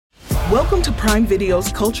Welcome to Prime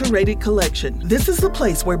Video's Culture-Rated Collection. This is the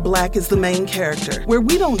place where Black is the main character, where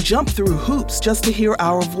we don't jump through hoops just to hear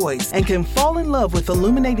our voice, and can fall in love with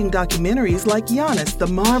illuminating documentaries like Giannis, The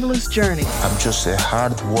Marvelous Journey. I'm just a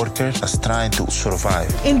hard worker that's trying to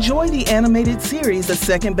survive. Enjoy the animated series, The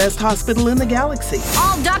Second Best Hospital in the Galaxy.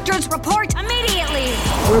 All doctors report immediately!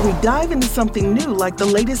 Where we dive into something new like the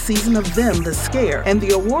latest season of Them, The Scare, and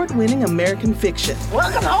the award-winning American Fiction.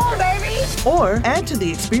 Welcome home, baby! Or add to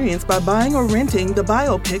the experience by buying or renting the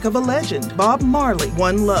biopic of a legend, Bob Marley,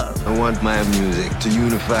 One Love. I want my music to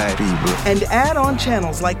unify people. And add on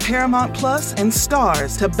channels like Paramount Plus and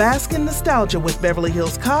Stars to bask in nostalgia with Beverly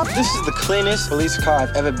Hills Cop. This is the cleanest police car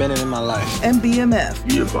I've ever been in my life. And BMF.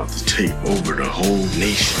 We're about to take over the whole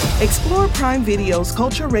nation. Explore Prime Video's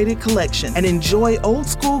Culture-Rated Collection and enjoy old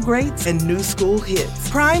school greats and new school hits.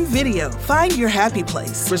 Prime Video. Find your happy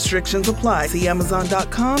place. Restrictions apply. See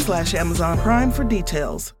Amazon.com/Amazon Prime for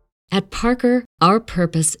details. At Parker, our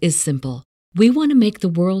purpose is simple. We want to make the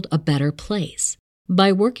world a better place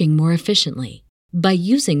by working more efficiently, by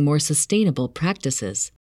using more sustainable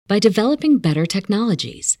practices, by developing better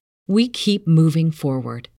technologies. We keep moving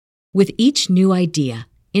forward. With each new idea,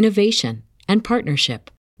 innovation, and partnership,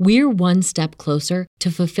 we're one step closer to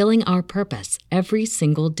fulfilling our purpose every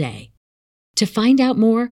single day. To find out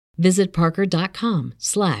more, visit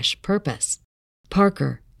parker.com/purpose.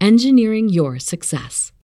 Parker, engineering your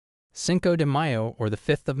success. Cinco de Mayo, or the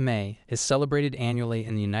 5th of May, is celebrated annually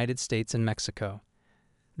in the United States and Mexico.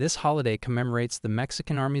 This holiday commemorates the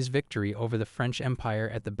Mexican Army's victory over the French Empire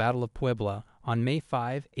at the Battle of Puebla on May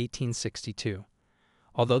 5, 1862.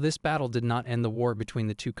 Although this battle did not end the war between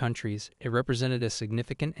the two countries, it represented a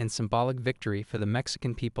significant and symbolic victory for the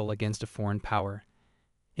Mexican people against a foreign power.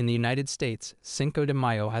 In the United States, Cinco de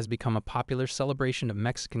Mayo has become a popular celebration of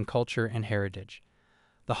Mexican culture and heritage.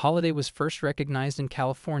 The holiday was first recognized in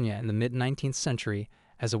California in the mid-19th century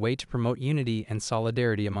as a way to promote unity and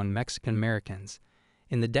solidarity among Mexican Americans.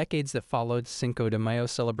 In the decades that followed, Cinco de Mayo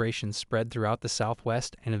celebrations spread throughout the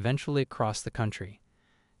Southwest and eventually across the country.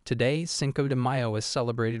 Today, Cinco de Mayo is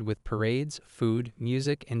celebrated with parades, food,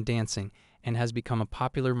 music, and dancing, and has become a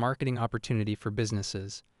popular marketing opportunity for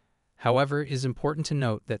businesses. However, it is important to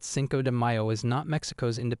note that Cinco de Mayo is not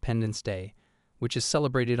Mexico's Independence Day, which is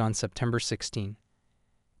celebrated on September 16,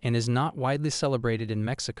 and is not widely celebrated in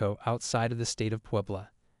Mexico outside of the state of Puebla.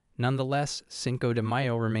 Nonetheless, Cinco de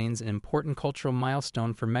Mayo remains an important cultural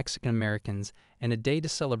milestone for Mexican Americans and a day to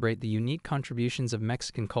celebrate the unique contributions of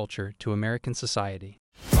Mexican culture to American society.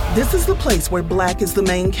 This is the place where Black is the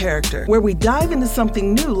main character, where we dive into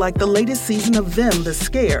something new like the latest season of Them, The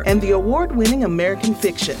Scare, and the award-winning American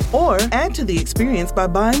Fiction. Or add to the experience by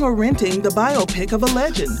buying or renting the biopic of a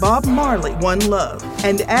legend, Bob Marley, One Love.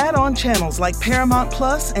 And add on channels like Paramount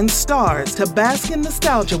Plus and Stars to bask in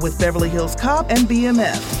nostalgia with Beverly Hills Cop and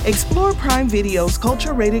BMF. Explore Prime Video's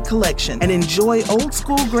Culture-Rated Collection and enjoy old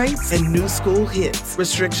school greats and new school hits.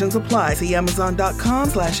 Restrictions apply. See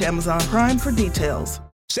Amazon.com/Amazon Prime for details.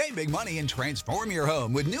 Save big money and transform your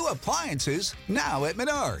home with new appliances now at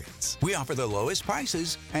Menards. We offer the lowest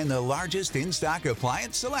prices and the largest in-stock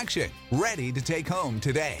appliance selection. Ready to take home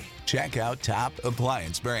today. Check out top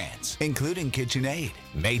appliance brands, including KitchenAid,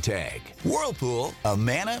 Maytag, Whirlpool,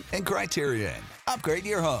 Amana, and Criterion. Upgrade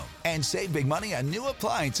your home and save big money on new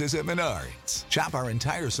appliances at Menards. Shop our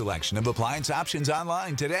entire selection of appliance options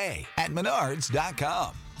online today at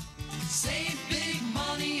Menards.com. Save big